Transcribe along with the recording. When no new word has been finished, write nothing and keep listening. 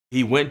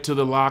He went to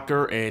the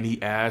locker and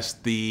he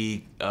asked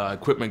the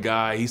equipment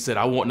guy, he said,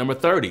 "I want number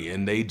 30,"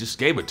 and they just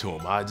gave it to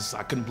him. I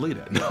couldn't believe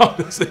that. No,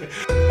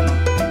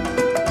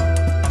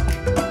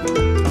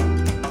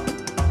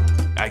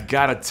 I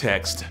got a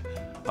text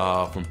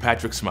from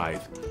Patrick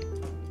Smythe,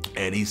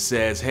 and he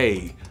says,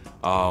 "Hey,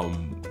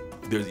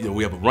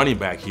 we have a running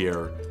back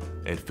here,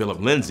 and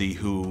Phillip Lindsay,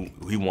 who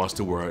he wants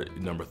to wear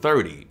number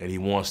 30, and he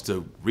wants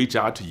to reach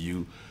out to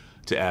you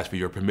to ask for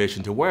your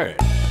permission to wear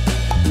it."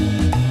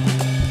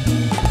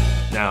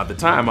 Now, at the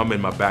time, I'm in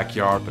my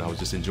backyard, but I was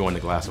just enjoying a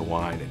glass of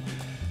wine,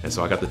 and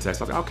so I got the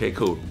text. I was like, "Okay,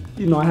 cool."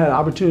 You know, I had an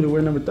opportunity to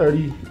wear number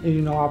 30, and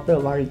you know, I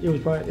felt like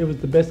it was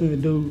the best thing to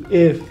do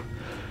if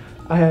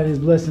I had his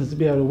blessings to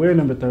be able to wear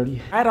number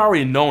 30. I had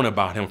already known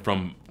about him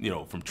from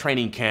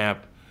training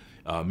camp,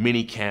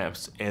 mini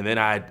camps, and then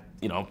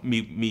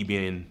me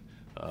being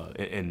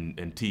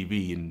in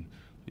TV and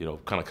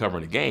kind of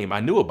covering the game, I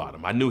knew about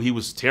him. I knew he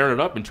was tearing it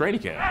up in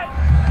training camp.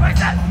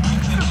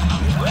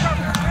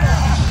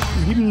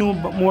 He knew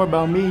more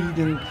about me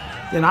than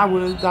I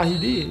would have thought he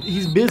did.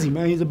 He's busy,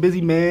 man. He's a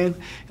busy man.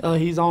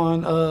 He's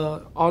on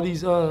all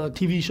these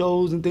TV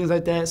shows and things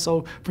like that.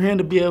 So for him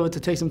to be able to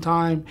take some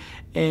time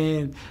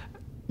and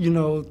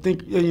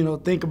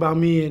think about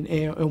me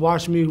and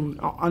watch me,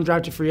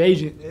 undrafted free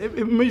agent,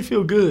 it made me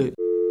feel good.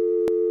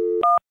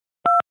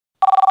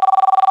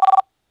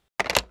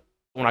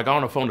 When I got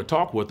on the phone to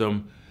talk with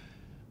him,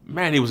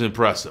 man, he was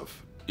impressive.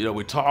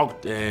 We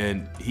talked,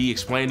 and he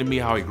explained to me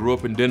how he grew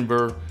up in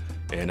Denver,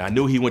 and I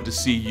knew he went to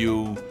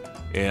CU,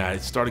 and I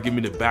started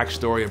giving me the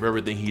backstory of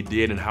everything he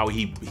did and how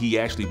he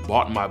actually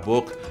bought my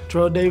book.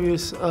 Terrell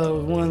Davis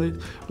was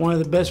one of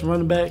the best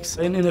running backs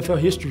in NFL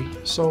history.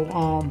 So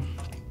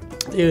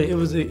yeah, it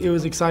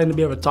was exciting to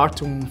be able to talk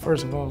to him,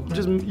 first of all.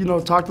 Just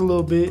talked a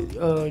little bit,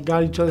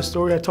 got each other's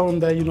story. I told him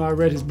that I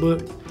read his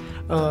book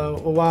a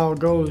while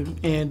ago,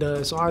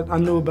 and so I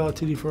knew about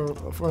TD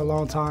for a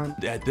long time.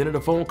 At the end of the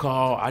phone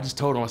call, I just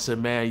told him, I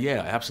said, "Man,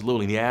 yeah,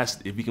 absolutely." And he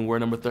asked if he can wear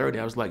number 30.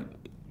 I was like,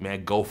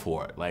 "Man, go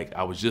for it." Like,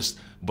 I was just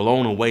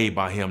blown away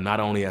by him, not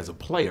only as a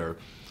player,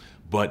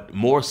 but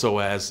more so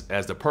as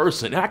the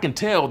person. And I can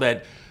tell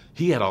that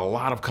he had a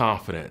lot of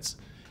confidence.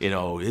 He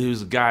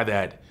was a guy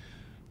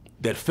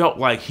that felt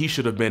like he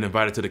should have been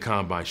invited to the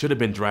combine, should have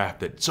been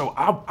drafted. So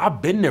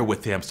I've been there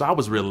with him, so I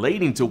was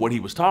relating to what he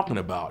was talking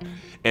about.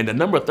 And the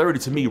number 30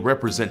 to me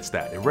represents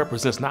that. It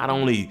represents not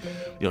only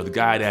the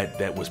guy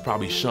that was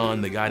probably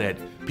shunned, the guy that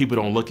people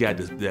don't look at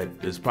that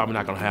is probably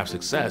not gonna have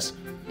success,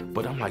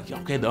 but I'm like,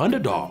 okay, the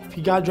underdog.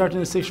 He got drafted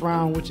in the 6th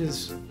round, which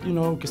is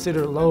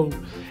considered low,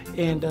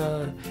 and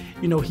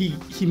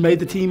he made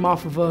the team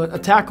off of a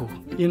tackle,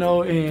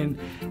 and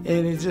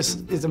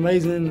it's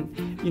amazing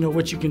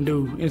what you can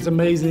do. It's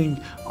amazing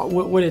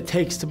what it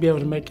takes to be able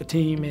to make a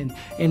team,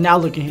 and now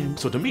look at him.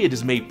 So to me, it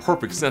just made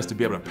perfect sense to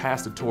be able to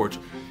pass the torch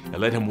and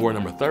let him wear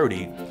number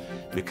 30,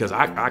 because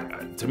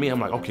to me, I'm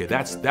like, okay,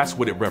 that's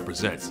what it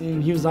represents.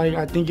 And he was like,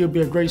 "I think it'll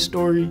be a great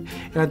story,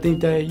 and I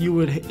think that you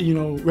would,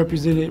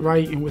 represent it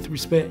right and with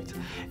respect."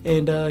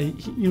 And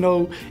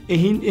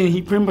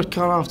he pretty much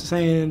cut off to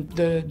saying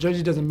the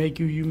jersey doesn't make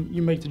you,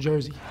 you make the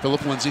jersey.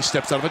 Phillip Lindsay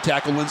steps out of a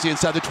tackle. Lindsay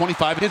inside the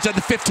 25, inside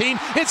the 15,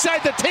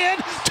 inside the 10,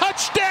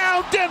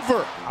 touchdown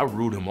Denver! I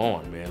root him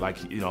on, man. Like,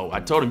 I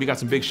told him you got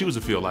some big shoes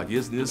to fill. Like,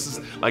 this is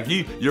like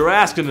you're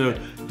asking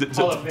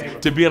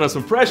to be under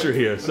some pressure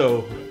here.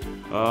 So.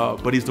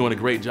 But he's doing a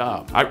great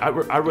job.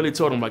 I really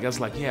told him,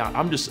 yeah,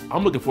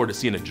 I'm looking forward to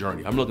seeing the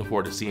journey. I'm looking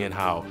forward to seeing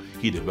how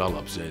he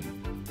develops, and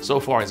so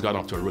far he's gotten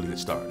off to a really good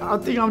start. I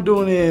think I'm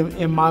doing it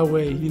in my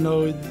way.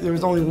 There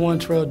was only one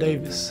Terrell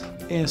Davis,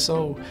 and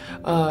so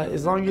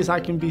as long as I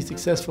can be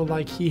successful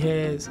like he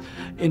has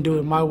and do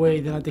it my way,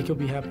 then I think he'll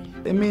be happy.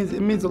 It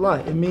means a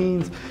lot. It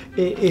means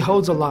it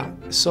holds a lot.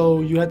 So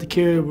you have to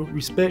carry it with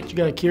respect. You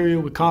got to carry it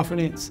with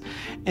confidence,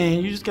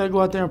 and you just got to go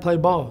out there and play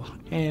ball.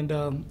 And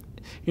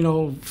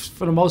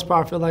for the most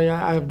part, I feel like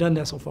I have done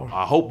that so far.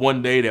 I hope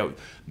one day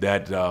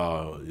that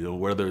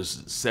whether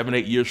it's 7,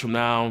 8 years from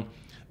now,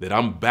 that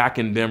I'm back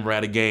in Denver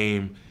at a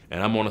game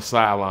and I'm on the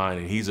sideline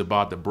and he's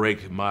about to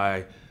break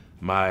my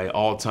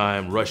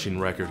all-time rushing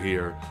record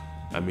here.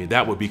 I mean,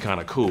 that would be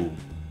kind of cool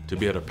to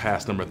be able to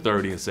pass number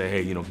 30 and say,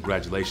 hey,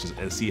 congratulations,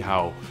 and see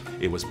how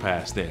it was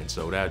passed in.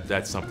 So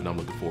that's something I'm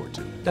looking forward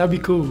to. That'd be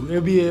cool.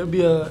 It'd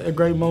be a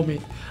great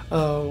moment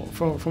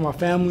for my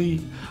family,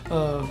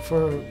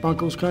 for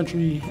Broncos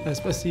country,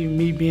 especially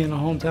me being a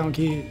hometown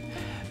kid,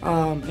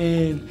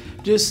 and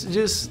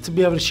just to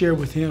be able to share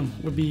with him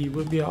would be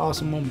an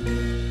awesome moment.